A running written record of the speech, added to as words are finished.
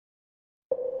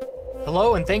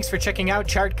Hello and thanks for checking out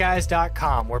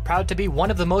ChartGuys.com. We're proud to be one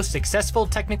of the most successful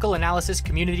technical analysis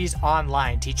communities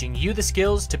online, teaching you the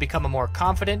skills to become a more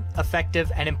confident,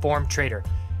 effective, and informed trader.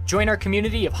 Join our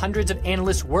community of hundreds of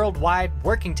analysts worldwide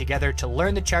working together to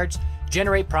learn the charts,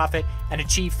 generate profit, and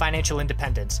achieve financial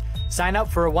independence. Sign up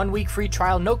for a 1-week free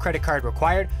trial, no credit card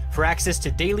required, for access to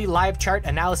daily live chart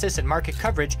analysis and market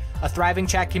coverage, a thriving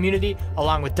chat community,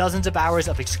 along with dozens of hours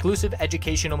of exclusive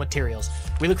educational materials.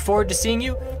 We look forward to seeing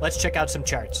you. Let's check out some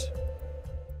charts.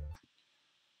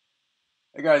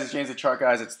 Hey guys, it's James the Chart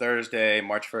Guys. It's Thursday,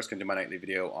 March 1st. Gonna do my nightly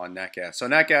video on Natgas. So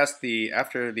Natgas,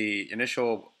 after the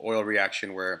initial oil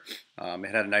reaction where it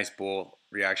had a nice bull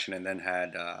reaction and then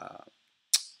had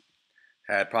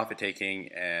profit taking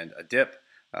and a dip.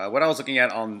 What I was looking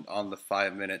at on the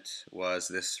 5-minute was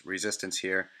this resistance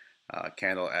here,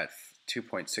 candle at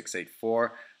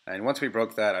 2.684, and once we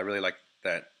broke that, I really liked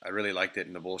it,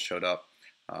 and the bull showed up,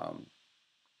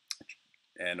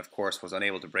 and of course was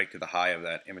unable to break to the high of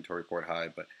that inventory report high,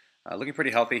 but looking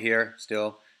pretty healthy here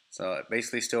still. So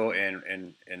basically still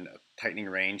in a tightening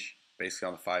range, basically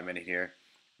on the 5-minute here.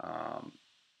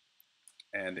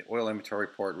 And the oil inventory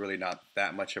report, really not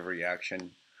that much of a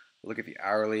reaction. Look at the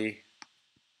hourly.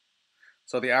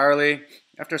 So the hourly,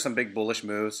 after some big bullish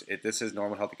moves, this is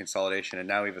normal healthy consolidation, and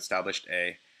now we've established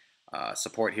a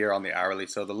support here on the hourly.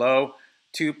 So the low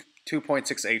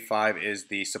 2.685 is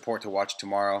the support to watch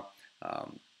tomorrow,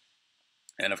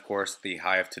 and of course the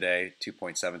high of today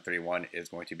 2.731 is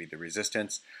going to be the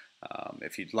resistance.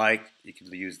 If you'd like, you can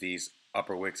use these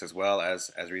upper wicks as well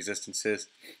as resistances,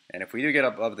 and if we do get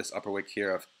above this upper wick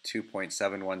here of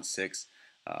 2.716,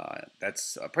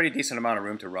 that's a pretty decent amount of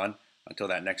room to run until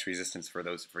that next resistance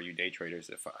for you day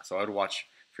traders. So I would watch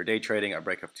for day trading a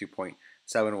break of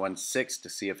 2.716 to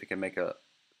see if it can make a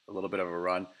little bit of a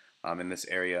run in this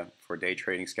area for day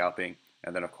trading, scalping,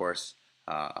 and then of course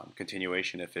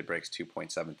continuation if it breaks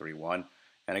 2.731.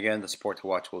 And again, the support to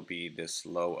watch will be this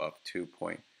low of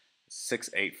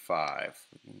 2.685.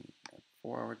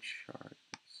 4-hour chart.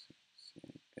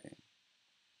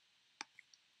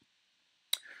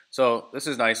 So this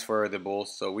is nice for the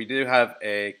bulls. So we do have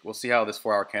we'll see how this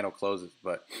 4-hour candle closes,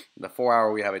 but the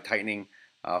 4-hour we have a tightening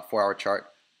 4-hour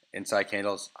chart. Inside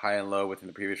candles, high and low within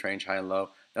the previous range, high and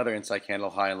low. Another inside candle,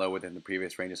 high and low within the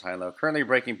previous ranges, high and low. Currently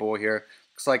breaking bull here.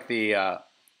 Looks like the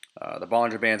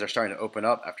Bollinger Bands are starting to open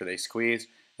up after they squeeze.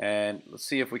 And let's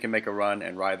see if we can make a run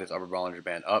and ride this upper Bollinger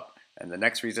Band up. And the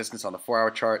next resistance on the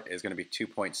 4-hour chart is going to be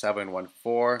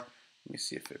 2.714. Let me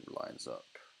see if it lines up.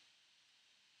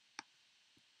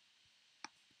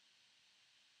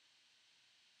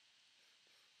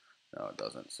 No, it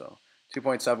doesn't. So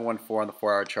 2.714 on the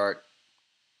 4-hour chart.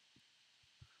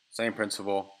 Same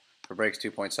principle. For breaks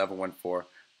 2.714.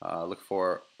 Look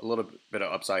for a little bit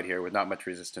of upside here with not much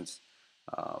resistance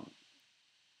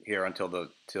here until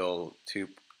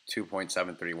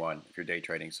 2.731 if you're day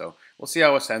trading. So we'll see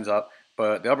how this ends up.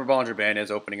 But the upper Bollinger Band is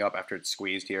opening up after it's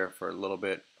squeezed here for a little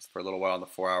while on the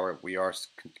 4-hour. We are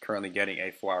currently getting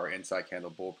a 4-hour inside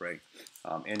candle bull break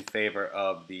in favor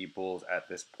of the bulls at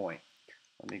this point.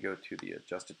 Let me go to the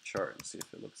adjusted chart and see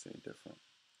if it looks any different.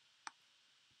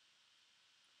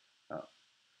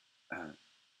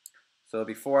 So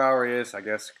the 4-hour is, I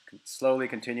guess, slowly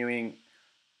continuing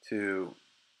to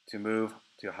move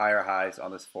to higher highs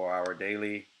on this 4-hour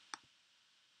daily.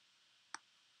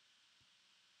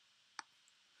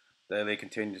 They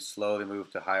continue to slowly move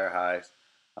to higher highs.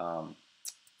 And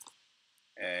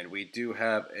we do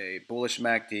have a bullish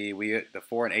MACD. The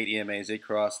 4 and 8 EMAs did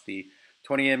cross the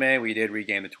 20 EMA. We did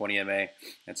regain the 20 EMA.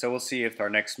 And so we'll see if our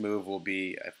next move will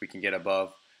be, if we can get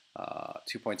above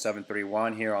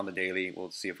 2.731 here on the daily. We'll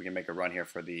see if we can make a run here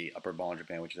for the upper Bollinger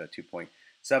Band, which is at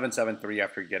 2.773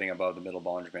 after getting above the middle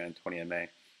Bollinger Band, 20 EMA.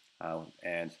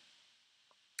 And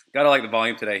gotta like the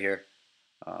volume today here.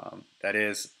 That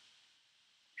is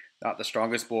not the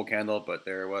strongest bull candle, but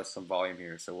there was some volume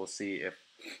here. So we'll see if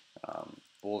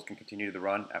bulls can continue the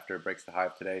run after it breaks the high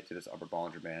of today to this upper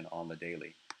Bollinger Band on the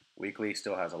daily. Weekly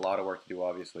still has a lot of work to do,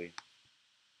 obviously.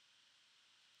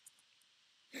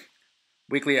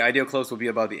 Weekly ideal close will be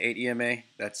above the 8 EMA.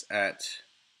 That's at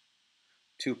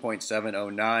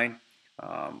 2.709.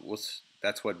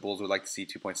 That's what bulls would like to see,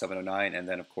 2.709. And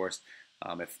then, of course,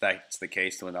 if that's the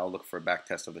case, then I'll look for a back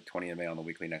test of the 20 EMA on the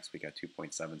weekly next week at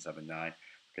 2.779.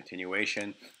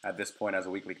 Continuation at this point as the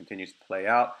weekly continues to play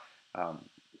out.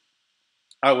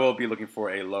 I will be looking for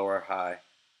a lower high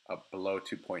of below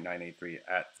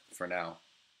 2.983 for now.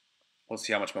 We'll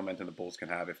see how much momentum the bulls can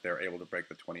have if they're able to break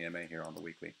the 20 EMA here on the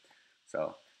weekly.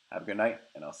 So have a good night,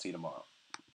 and I'll see you tomorrow.